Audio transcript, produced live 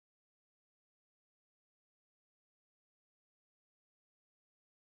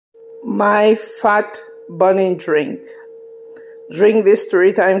My fat burning drink. Drink this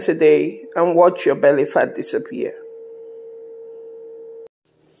 3 times a day and watch your belly fat disappear.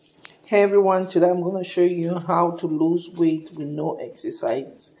 Hey everyone, today I'm going to show you how to lose weight with no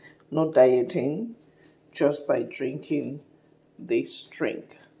exercise, no dieting, just by drinking this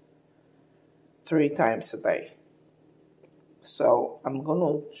drink 3 times a day. So I'm going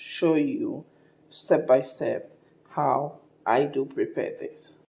to show you step by step how I do prepare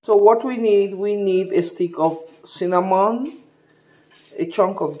this. So what we need a stick of cinnamon, a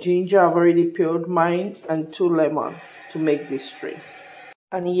chunk of ginger, I've already peeled mine, and 2 lemons to make this drink.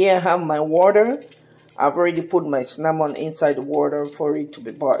 And here I have my water. I've already put my cinnamon inside the water for it to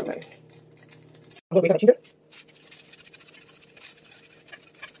be boiling. I'm going to make ginger.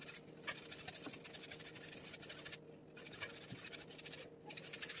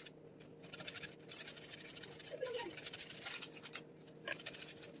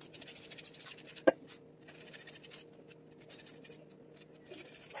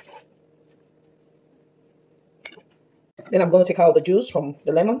 Then I'm going to take out the juice from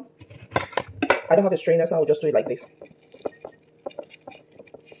the lemon. I don't have a strainer, so I'll just do it like this.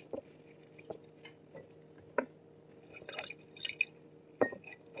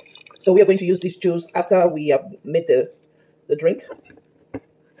 So we are going to use this juice after we have made the drink.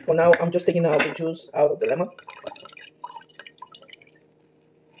 For now, I'm just taking out the juice out of the lemon.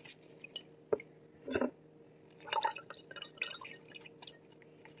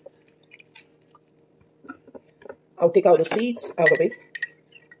 I'll take out the seeds out of it.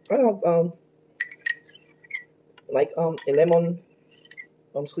 I have a lemon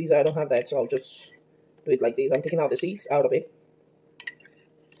squeezer. I don't have that, so I'll just do it like this. I'm taking out the seeds out of it.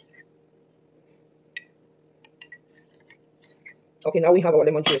 Okay, now we have our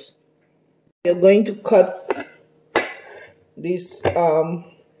lemon juice. We are going to cut this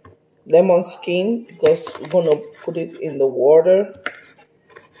lemon skin because we're going to put it in the water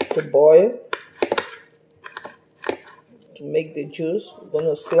to boil to make the juice. We're going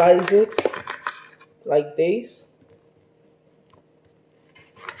to slice it like this.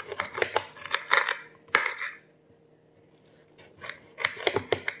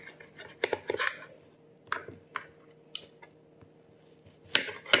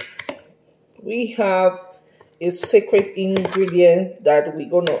 We have a secret ingredient that we're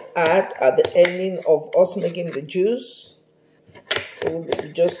going to add at the ending of us making the juice. So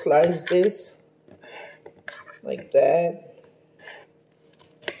we just slice this like that.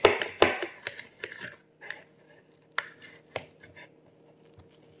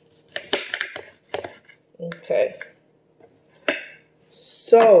 Okay.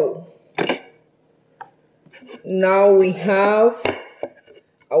 So now we have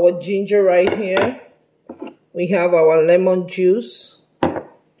our ginger right here. We have our lemon juice,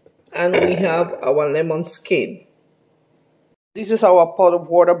 and we have our lemon skin. This is our pot of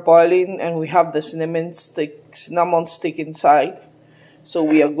water boiling, and we have the cinnamon stick inside. So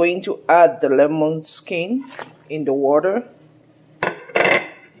we are going to add the lemon skin in the water.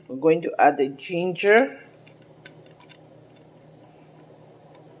 We're going to add the ginger.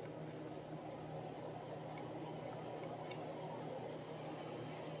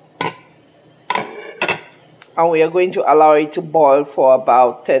 And we are going to allow it to boil for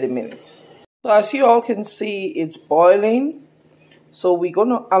about 30 minutes. So as you all can see, it's boiling. So we're going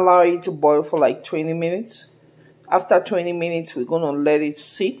to allow it to boil for like 20 minutes. After 20 minutes, we're going to let it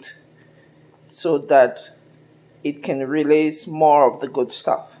sit so that it can release more of the good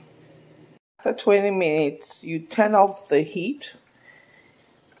stuff. After 20 minutes, you turn off the heat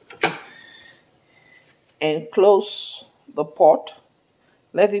and close the pot.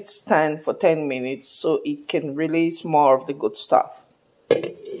 Let it stand for 10 minutes so it can release more of the good stuff.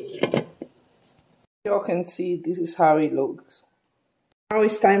 You all can see this is how it looks. Now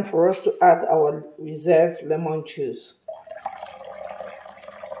it's time for us to add our reserved lemon juice.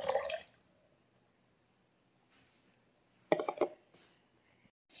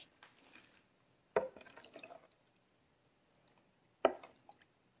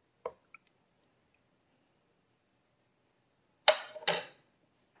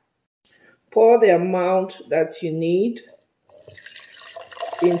 Pour the amount that you need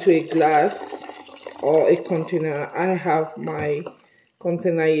into a glass or a container. I have my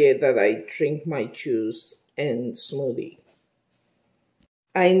container here that I drink my juice and smoothie.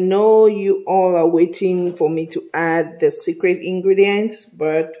 I know you all are waiting for me to add the secret ingredients,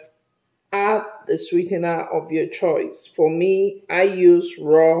 but add the sweetener of your choice. For me, I use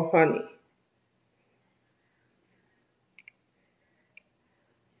raw honey.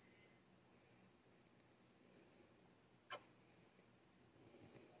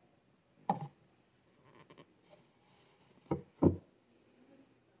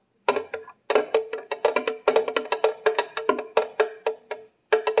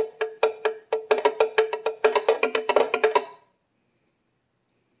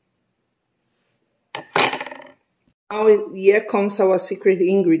 Now here comes our secret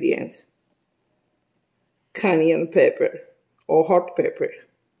ingredient. Cayenne pepper or hot pepper.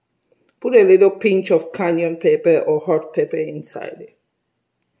 Put a little pinch of cayenne pepper or hot pepper inside it.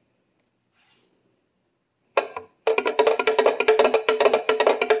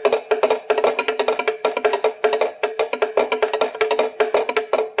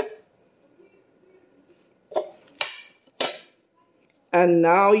 And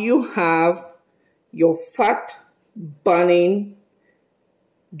now you have your fat burning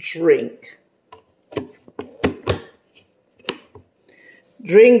drink.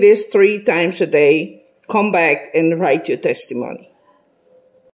 Drink this 3 times a day. Come back and write your testimony.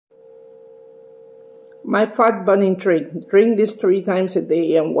 My fat burning drink. Drink this 3 times a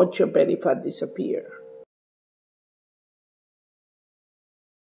day and watch your belly fat disappear.